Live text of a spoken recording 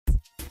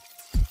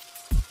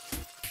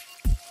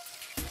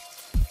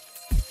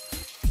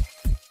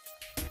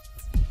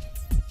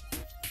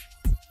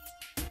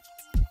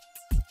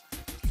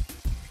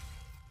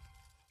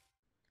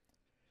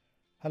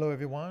Hello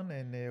everyone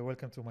and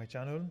welcome to my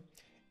channel.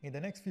 In the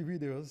next few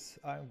videos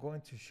I'm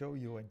going to show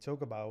you and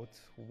talk about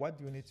what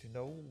you need to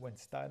know when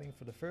starting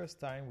for the first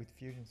time with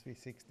Fusion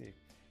 360.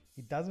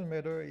 It doesn't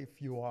matter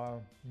if you are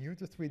new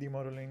to 3D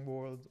modeling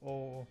world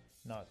or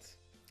not,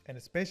 and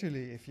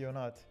especially if you're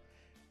not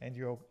and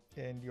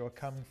you're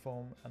coming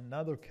from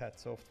another CAD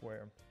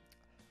software.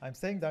 I'm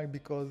saying that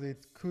because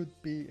it could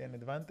be an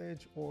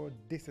advantage or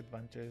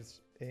disadvantage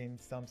in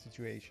some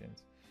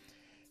situations.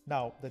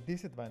 Now, the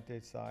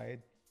disadvantage side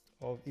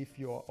of if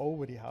you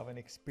already have an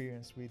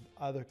experience with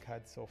other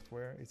CAD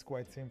software, it's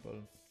quite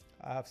simple.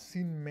 I've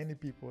seen many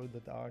people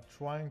that are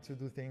trying to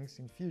do things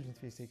in Fusion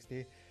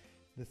 360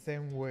 the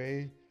same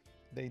way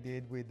they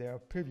did with their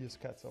previous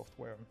CAD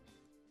software.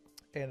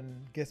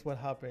 And guess what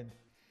happened?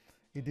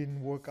 It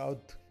didn't work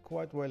out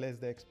quite well as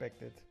they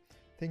expected.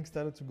 Things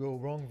started to go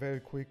wrong very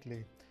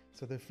quickly.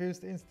 So the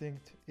first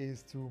instinct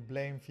is to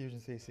blame Fusion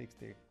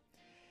 360.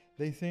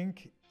 They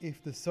think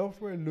if the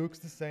software looks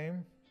the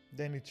same,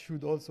 then it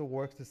should also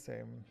work the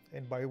same.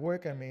 And by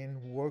work, I mean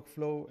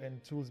workflow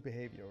and tools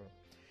behavior.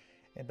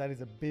 And that is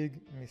a big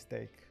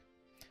mistake.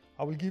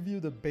 I will give you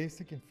the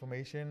basic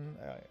information.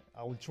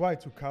 I will try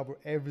to cover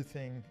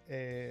everything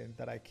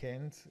that I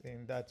can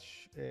in that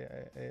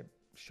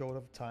short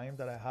of time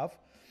that I have.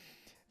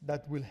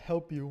 That will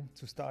help you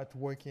to start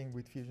working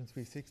with Fusion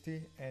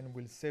 360 and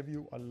will save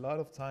you a lot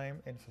of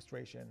time and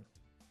frustration.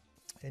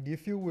 And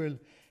if you will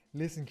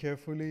listen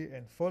carefully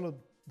and follow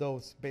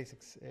those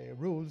basics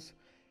rules,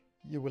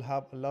 you will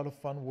have a lot of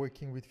fun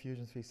working with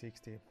Fusion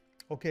 360.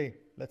 Okay,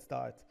 let's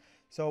start.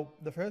 So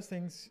the first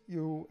things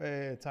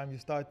time you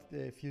start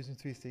Fusion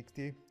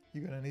 360,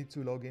 you're gonna need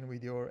to log in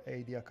with your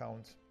AD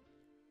account.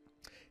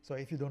 So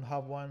if you don't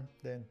have one,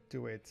 then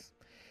do it.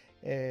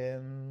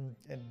 And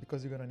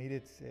because you're gonna need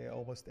it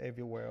almost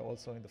everywhere,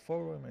 also in the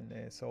forum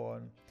and so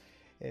on.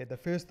 The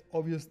first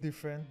obvious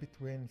difference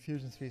between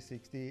Fusion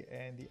 360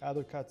 and the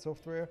other CAD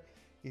software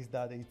is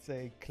that it's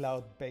a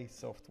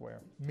cloud-based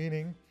software,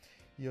 meaning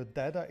your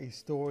data is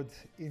stored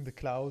in the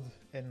cloud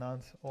and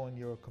not on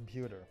your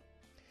computer.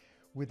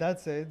 With that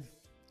said,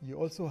 you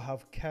also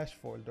have cache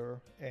folder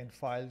and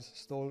files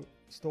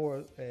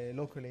stored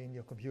locally in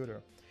your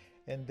computer,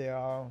 and they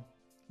are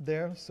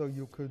there so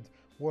you could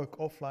work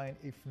offline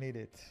if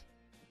needed.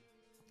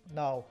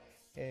 Now,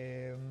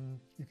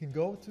 you can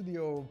go to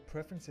your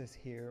preferences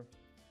here,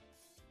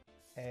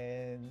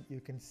 and you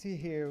can see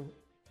here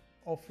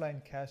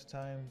offline cache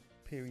time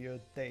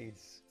period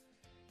days.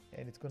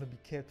 And it's going to be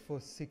kept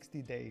for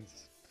 60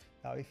 days.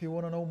 Now, if you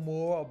want to know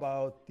more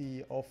about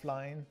the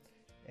offline,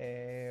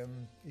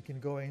 you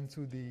can go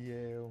into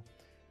the,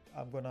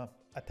 I'm going to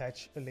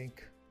attach a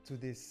link to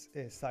this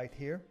site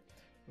here,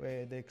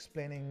 where they're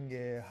explaining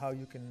how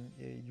you can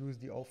use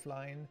the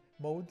offline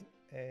mode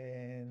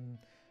and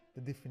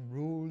the different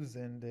rules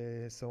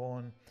and so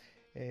on.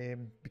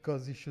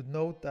 Because you should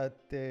note that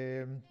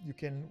you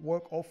can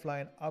work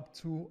offline up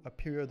to a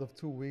period of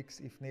 2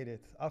 weeks if needed.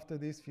 After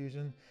this,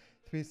 Fusion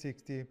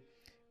 360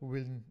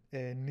 will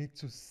need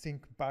to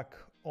sync back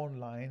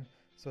online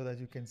so that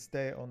you can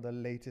stay on the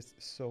latest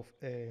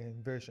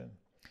version.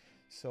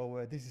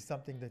 So this is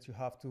something that you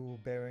have to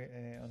bear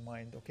in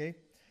mind, okay?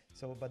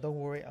 So, but don't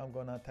worry, I'm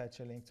gonna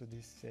attach a link to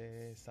this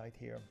site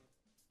here.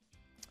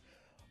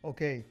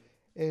 Okay,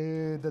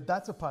 the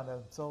data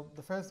panel. So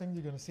the first thing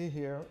you're gonna see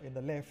here in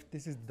the left,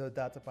 this is the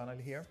data panel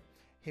here.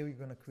 Here we're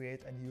gonna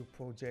create a new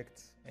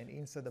project, and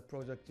inside the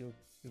project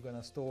you're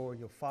gonna store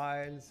your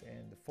files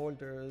and the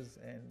folders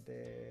and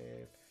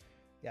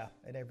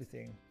and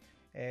everything.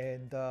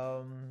 And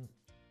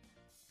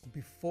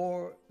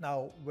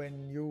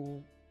when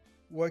you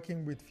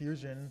working with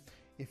Fusion,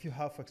 if you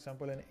have, for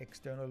example, an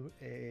external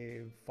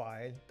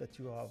file that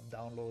you have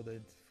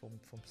downloaded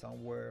from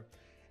somewhere,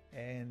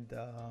 and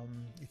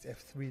it's a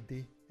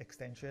 3D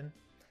extension,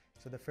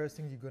 so the first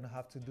thing you're gonna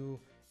have to do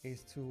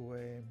is to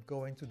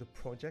go into the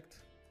project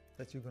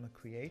that you're going to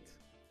create,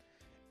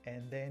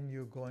 and then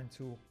you're going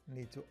to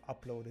need to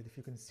upload it. If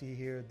you can see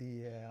here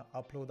the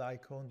upload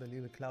icon, the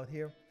little cloud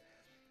here,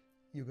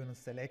 you're going to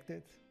select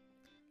it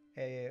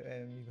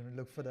and you're going to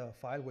look for the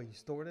file where you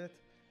stored it,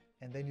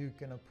 and then you're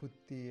going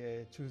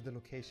to choose the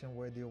location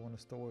where do you want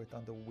to store it,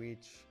 under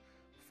which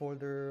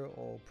folder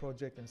or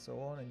project and so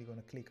on, and you're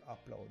going to click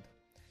upload.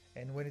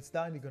 And when it's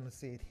done, you're going to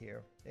see it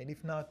here. And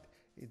if not,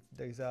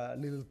 there's a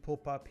little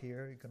pop-up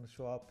here. It's going to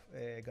show up,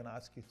 going to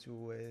ask you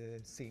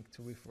to sync,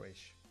 to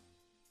refresh.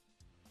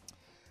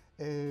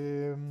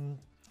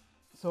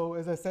 So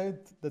as I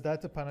said, the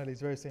data panel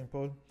is very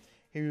simple.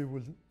 Here you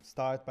will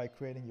start by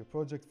creating your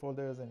project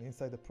folders, and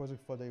inside the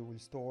project folder you will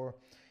store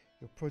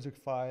your project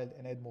file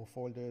and add more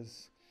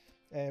folders.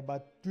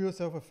 But do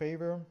yourself a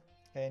favor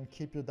and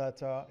keep your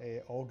data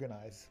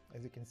organized.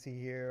 As you can see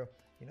here,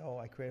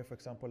 I created, for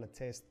example, a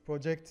test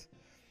project.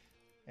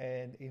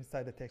 And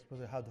inside the text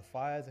project I have the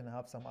files, and I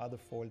have some other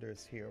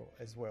folders here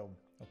as well.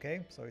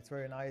 Okay, so it's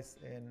very nice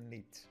and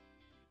neat.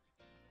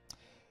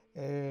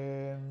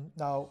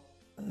 Now,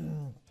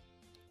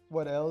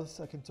 what else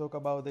I can talk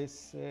about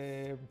this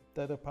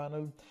data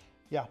panel?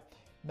 Yeah,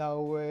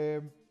 now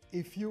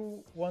if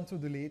you want to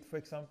delete, for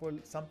example,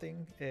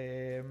 something,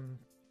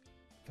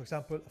 for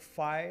example, a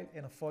file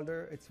in a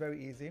folder, it's very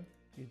easy.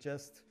 You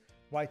just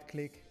right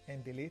click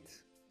and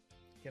delete.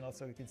 You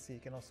can see, you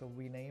can also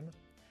rename.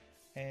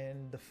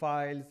 And the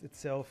files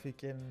itself, you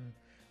can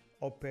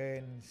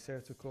open,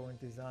 insert to current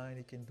design.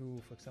 You can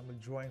do, for example,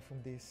 drawing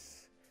from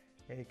this.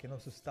 You can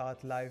also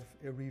start live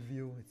a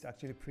review. It's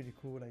actually pretty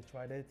cool. I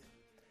tried it.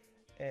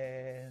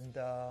 And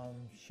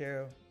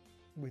share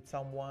with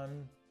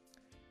someone.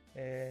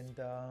 And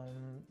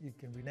you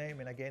can rename,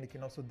 and again, you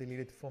can also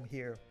delete it from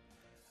here.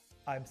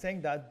 I'm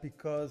saying that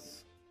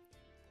because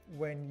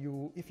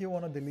if you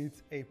want to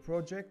delete a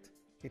project,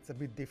 it's a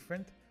bit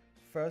different.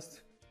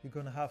 First, you're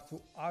going to have to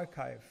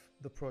archive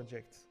the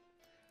project.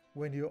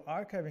 When you're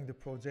archiving the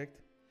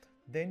project,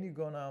 then you're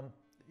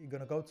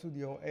gonna go to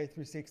your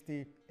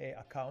A360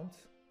 account,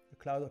 the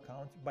cloud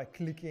account, by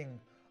clicking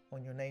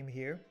on your name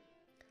here,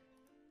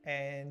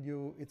 and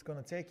it's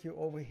gonna take you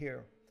over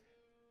here,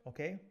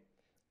 okay?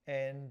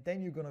 And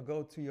then you're gonna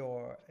go to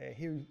your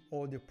here,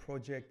 all your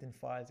project and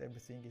files,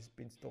 everything is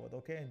been stored,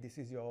 okay? And this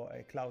is your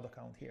cloud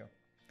account here.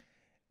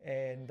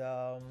 And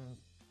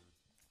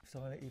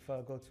so if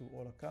I go to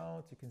all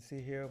accounts, you can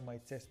see here my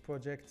test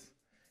project.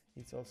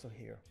 It's also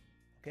here,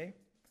 okay?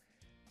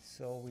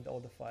 So with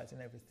all the files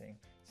and everything.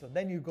 So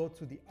then you go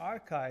to the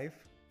archive,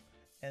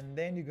 and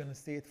then you're gonna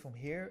see it from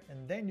here,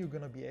 and then you're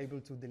gonna be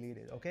able to delete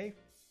it, okay?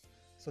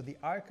 So the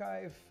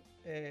archive,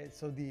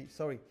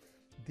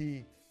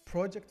 the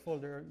project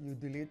folder, you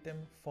delete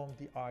them from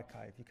the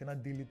archive. You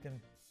cannot delete them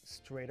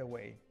straight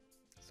away.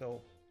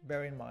 So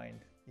bear in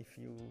mind, if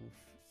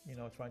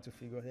trying to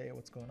figure out, hey,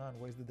 what's going on,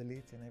 where's the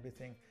delete and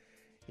everything.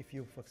 If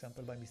you, for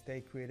example, by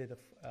mistake created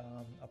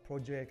a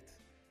project,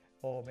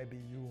 or maybe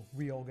you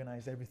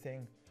reorganize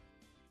everything,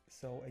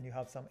 and you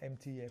have some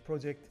empty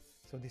project,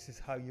 so this is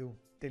how you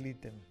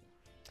delete them.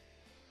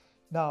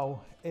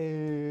 Now,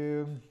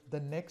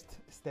 the next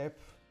step,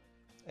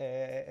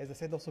 as I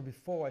said also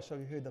before, I show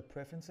you here the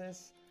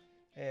preferences.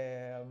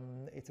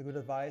 It's a good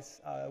advice.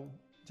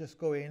 Just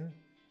go in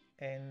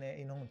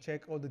and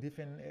check all the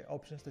different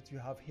options that you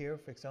have here.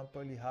 For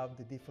example, you have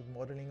the default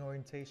modeling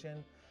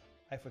orientation.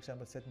 I, for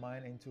example, set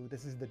mine into,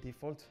 this is the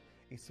default,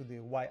 it's to the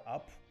Y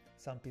up.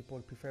 Some people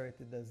prefer it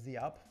to the Z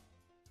up.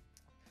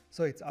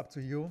 So it's up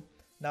to you.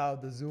 Now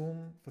the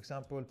zoom, for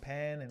example,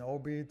 pan and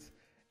orbit,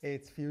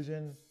 it's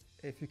Fusion.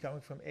 If you're coming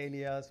from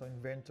Alias or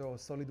Inventor or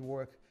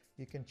SolidWorks,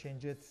 you can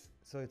change it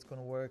so it's going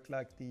to work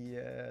like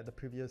the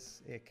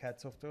previous CAD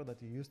software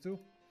that you're used to.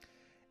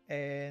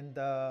 And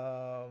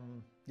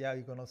yeah,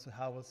 you can also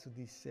have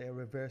this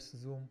reverse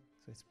zoom,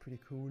 so it's pretty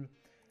cool.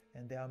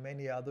 And there are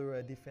many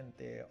other different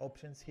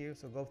options here,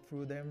 so go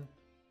through them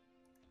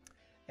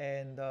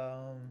and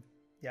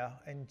yeah,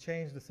 and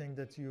change the thing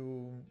that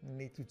you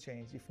need to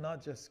change. If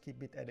not, just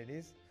keep it as it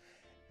is,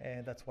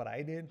 and that's what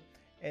I did.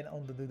 And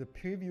on the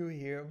preview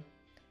here,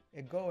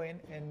 go in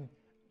and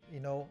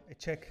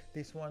check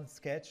this one,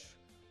 sketch,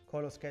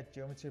 color sketch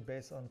geometry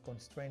based on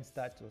constraint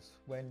status.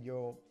 When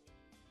your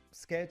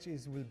sketch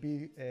will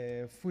be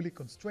fully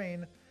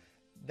constrained,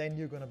 then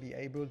you're going to be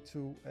able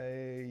to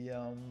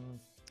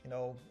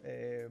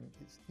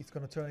it's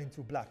going to turn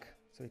into black,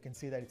 so you can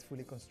see that it's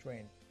fully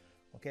constrained,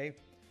 okay?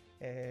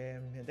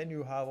 And then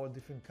you have all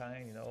different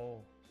kind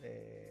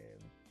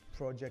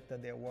project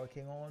that they're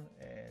working on,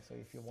 so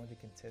if you want, you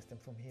can test them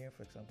from here.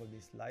 For example,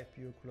 this live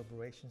view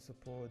collaboration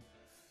support,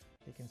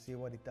 you can see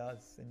what it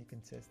does, and you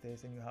can test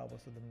this. And you have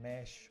also the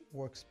mesh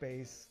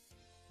workspace.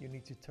 You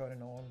need to turn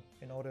it on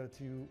in order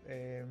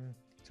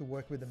to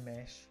work with the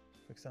mesh.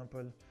 For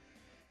example,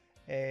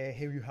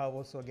 here you have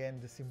also again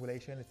the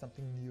simulation. It's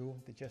something new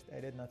they just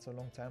added not so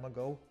long time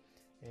ago.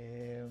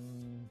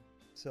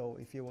 So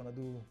if you want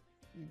to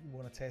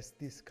test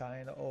this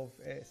kind of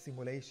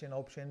simulation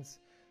options,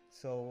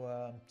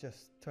 so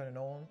just turn it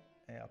on,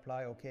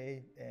 apply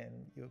OK, and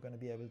you're going to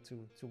be able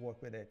to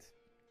work with it.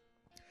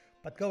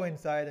 But go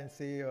inside and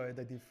see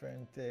the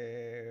different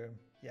the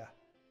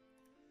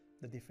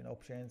different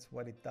options,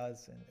 what it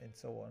does, and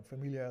so on.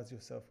 Familiarize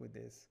yourself with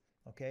this.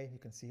 Okay, you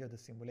can see here the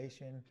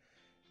simulation,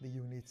 the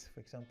units,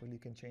 for example, you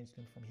can change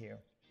them from here.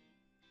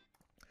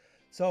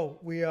 So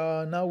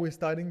we're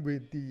starting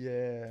with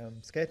the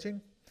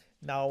sketching.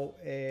 Now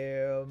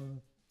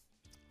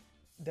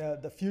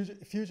the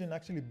Fusion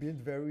actually built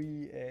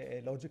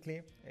very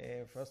logically.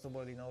 First of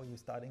all, you're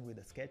starting with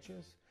the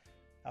sketches.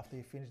 After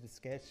you finish the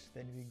sketch,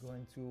 then we're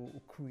going to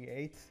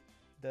create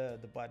the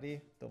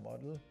body, the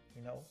model,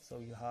 so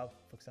you have,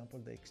 for example,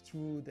 the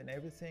extrude and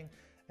everything,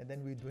 and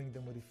then we're doing the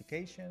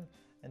modification,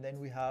 and then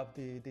we have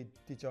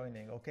the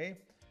joining, okay?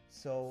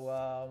 So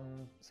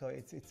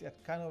it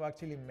kind of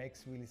actually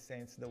makes really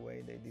sense the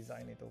way they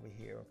design it over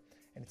here.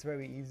 And it's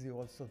very easy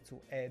also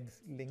to add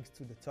links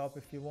to the top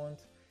if you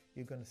want.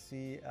 You're going to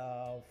see,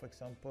 for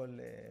example,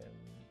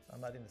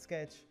 I'm not in the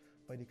sketch,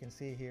 but you can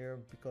see here,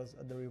 because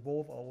the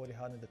revolve I already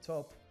had at the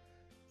top,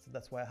 so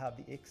that's why I have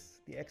the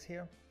X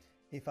here.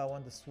 If I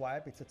want to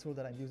swipe, it's a tool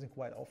that I'm using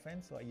quite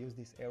often, so I use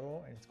this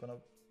arrow and it's going to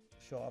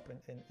show up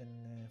in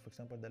for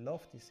example, the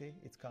loft. You see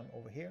it's come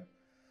over here,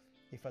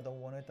 If I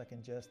don't want it, I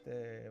can just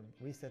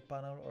reset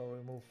panel or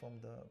remove from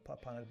the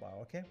panel bar,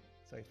 okay?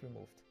 So it's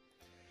removed.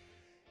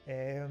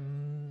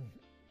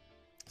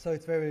 So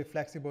it's very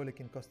flexible, you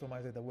can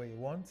customize it the way you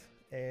want.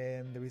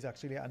 And there is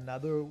actually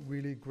another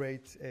really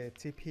great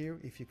tip here.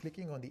 If you're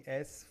clicking on the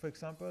S, for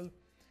example,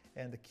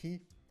 and the key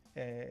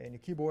in your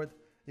keyboard,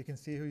 you can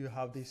see here you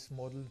have this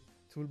model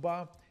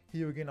toolbar.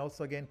 Here you can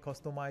also again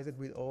customize it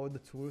with all the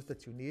tools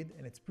that you need,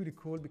 and it's pretty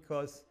cool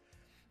because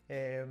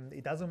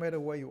it doesn't matter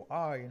where you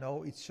are, you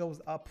know, it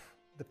shows up,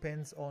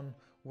 depends on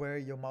where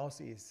your mouse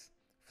is.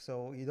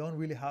 So you don't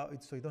really have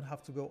it, so you don't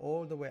have to go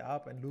all the way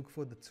up and look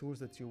for the tools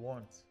that you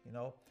want, you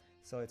know.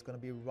 So it's going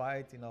to be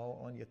right, you know,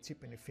 on your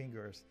tip and your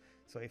fingers.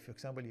 So if, for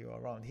example, you're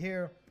around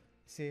here,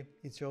 see,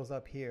 it shows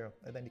up here,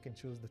 and then you can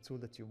choose the tool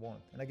that you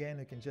want. And again,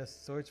 you can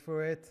just search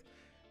for it.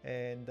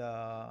 And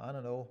I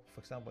don't know, for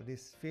example,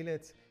 this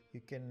fillet,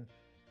 you can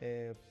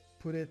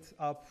put it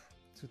up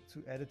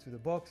to add it to the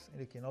box,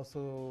 and you can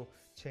also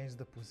change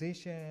the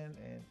position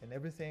and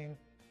everything,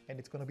 and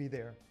it's going to be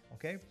there,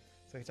 okay?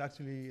 So it's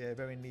actually a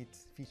very neat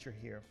feature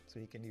here, so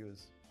you can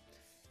use.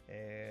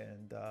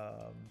 And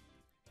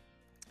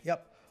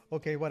yep.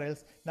 Okay, what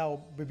else?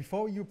 Now,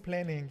 before you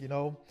planning, you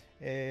know,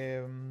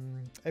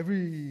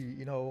 every,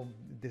 you know,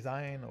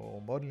 design or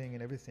modeling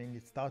and everything,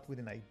 it starts with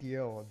an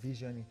idea or a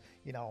vision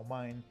in our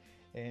mind,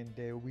 and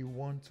we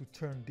want to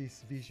turn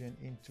this vision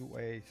into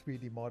a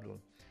 3D model.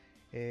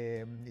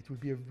 It will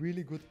be a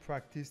really good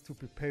practice to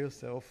prepare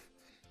yourself.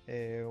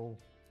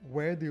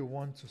 Where do you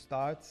want to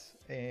start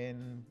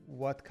and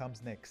what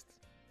comes next?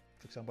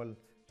 For example,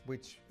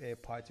 which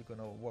part you're going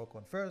to work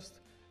on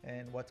first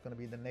and what's going to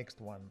be the next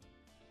one.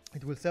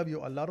 It will save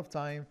you a lot of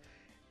time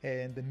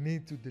and the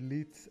need to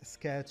delete a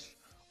sketch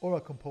or a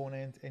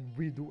component and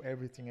redo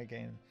everything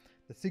again.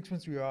 The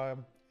sequence you are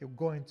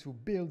going to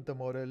build the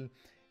model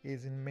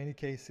is in many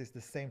cases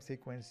the same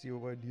sequence you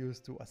would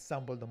use to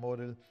assemble the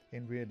model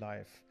in real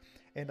life.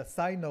 And a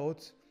side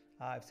note,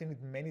 I've seen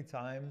it many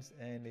times,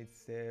 and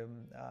it's I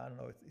don't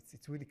know,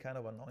 it's really kind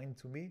of annoying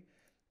to me.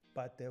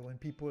 But when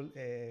people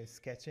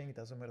sketching, it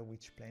doesn't matter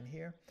which plane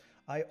here,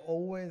 I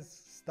always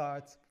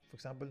start, for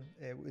example,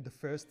 with the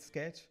first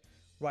sketch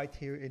right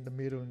here in the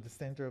middle, in the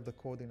center of the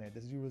coordinate,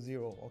 the 0,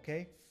 0,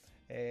 okay?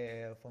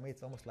 For me,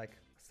 it's almost like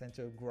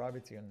center of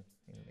gravity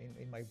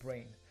in my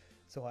brain.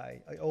 So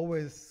I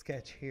always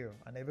sketch here.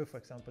 I never, for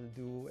example,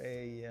 do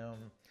a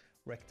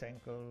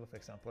rectangle, for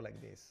example,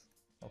 like this,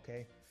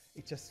 okay?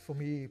 It just, for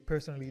me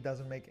personally,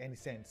 doesn't make any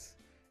sense.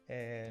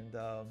 And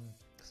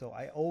so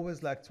I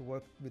always like to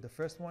work with the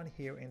first one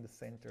here in the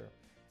center.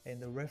 And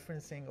the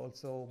referencing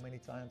also many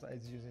times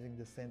is using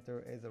the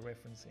center as a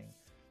referencing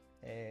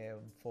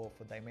for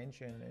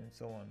dimension and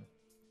so on.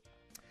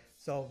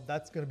 So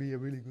that's going to be a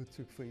really good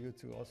trick for you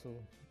to also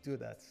do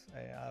that.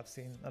 I've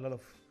seen a lot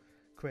of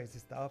crazy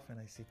stuff, and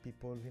I see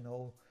people, you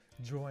know,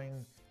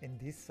 drawing in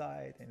this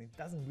side, and it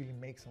doesn't really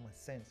make so much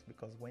sense,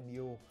 because when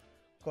you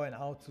going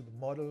out to the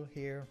model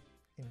here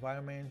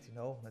environment, you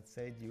know, let's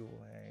say you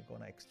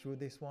gonna extrude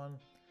this one,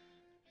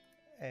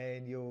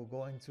 and you're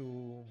going to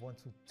want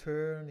to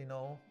turn, you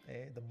know,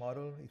 the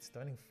model, it's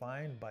turning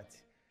fine, but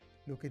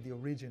look at the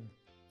origin,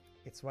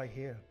 it's right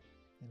here,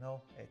 you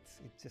know, it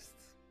just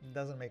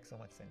doesn't make so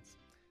much sense.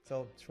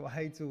 So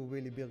try to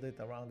really build it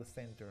around the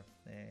center.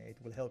 It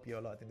will help you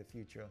a lot in the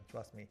future,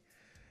 trust me,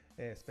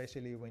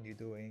 especially when you're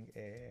doing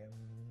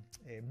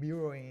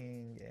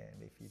mirroring,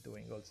 and if you're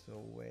doing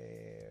also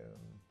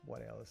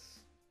what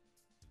else?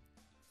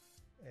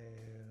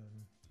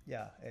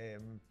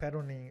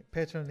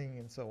 Patterning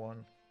and so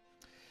on.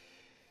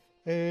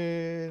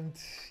 And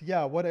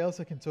yeah, what else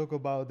I can talk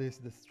about is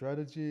the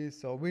strategy.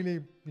 So really,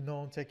 you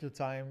know, take your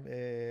time,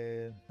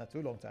 not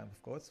too long time,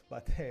 of course,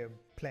 but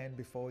plan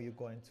before you're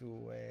going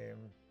to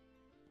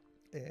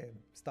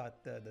start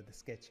the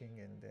sketching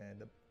and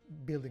the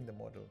building the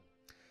model.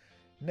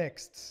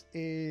 Next,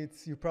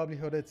 you probably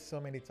heard it so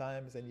many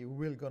times, and you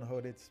will gonna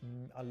heard it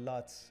a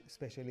lot,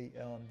 especially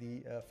on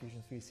the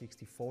Fusion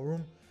 360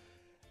 forum.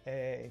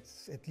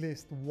 It's at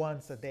least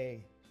once a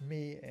day.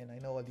 Me and I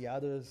know the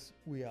others,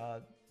 we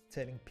are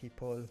telling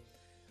people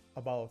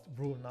about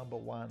rule number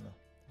 1,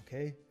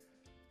 okay?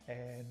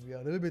 And we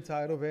are a little bit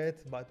tired of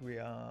it, but we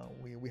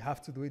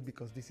have to do it,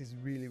 because this is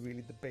really,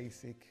 really the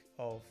basic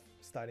of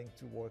starting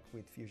to work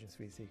with Fusion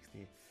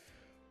 360.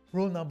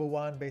 Rule number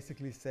 1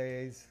 basically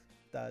says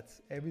that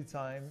every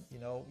time, you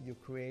know, you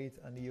create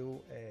a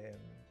new,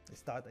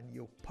 start a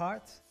new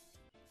part,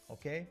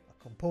 okay?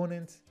 A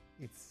component,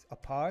 it's a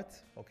part,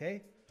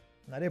 okay?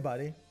 Not a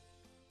body.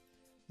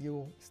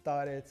 You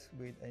started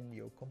with a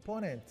new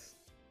component.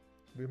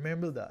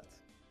 Remember that.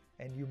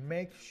 And you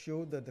make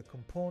sure that the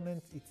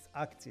component is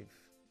active,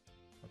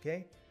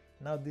 okay?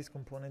 Now this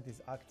component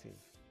is active.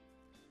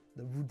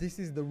 This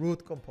is the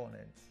root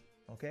component,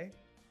 okay?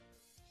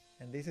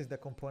 And this is the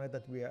component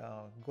that we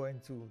are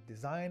going to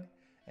design.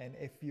 And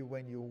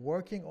when you're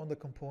working on the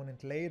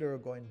component later,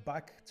 going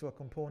back to a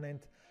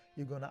component,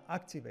 you're gonna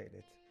activate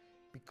it,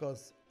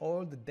 because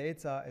all the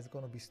data is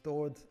gonna be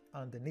stored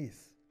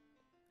underneath.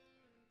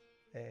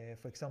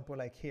 For example,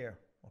 like here,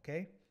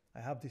 okay? I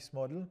have this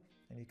model,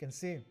 and you can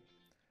see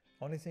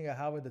only thing I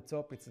have at the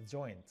top, it's a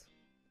joint,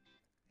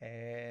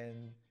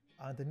 and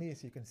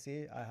underneath you can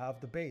see I have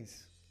the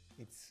base.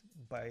 It's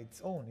by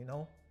its own, you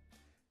know.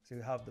 So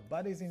you have the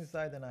bodies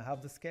inside, and I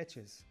have the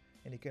sketches,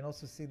 and you can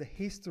also see the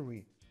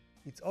history.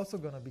 It's also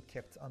going to be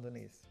kept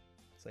underneath.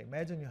 So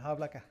imagine you have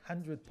like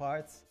 100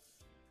 parts,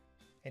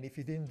 and if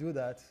you didn't do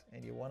that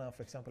and you want to,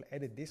 for example,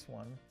 edit this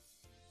one,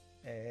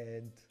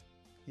 and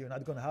you're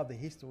not going to have the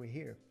history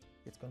here,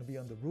 it's going to be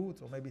on the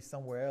root or maybe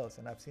somewhere else.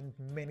 And I've seen it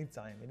many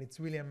times, and it's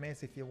really a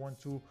mess if you want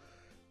to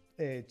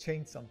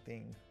change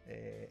something,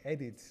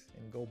 edit,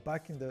 and go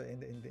back in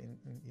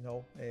you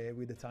know,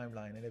 with the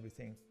timeline and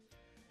everything.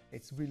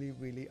 It's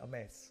really a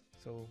mess.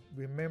 So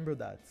remember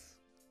that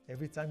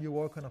every time you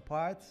work on a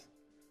part,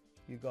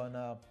 you're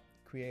gonna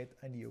create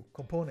a new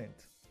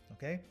component.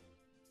 Okay,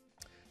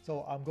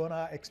 so I'm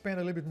gonna expand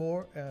a little bit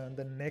more on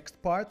the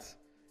next part,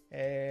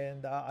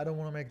 and I don't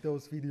want to make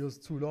those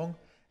videos too long.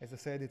 As I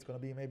said, it's gonna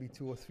be maybe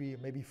 2 or 3,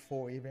 maybe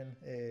 4 even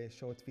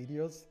short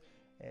videos,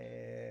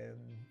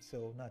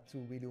 so not to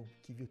really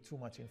give you too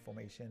much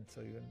information,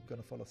 so you're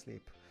gonna fall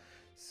asleep.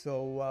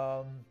 So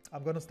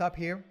I'm gonna stop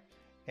here,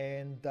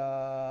 and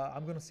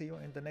I'm gonna see you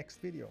in the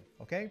next video.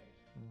 Okay,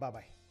 bye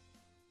bye.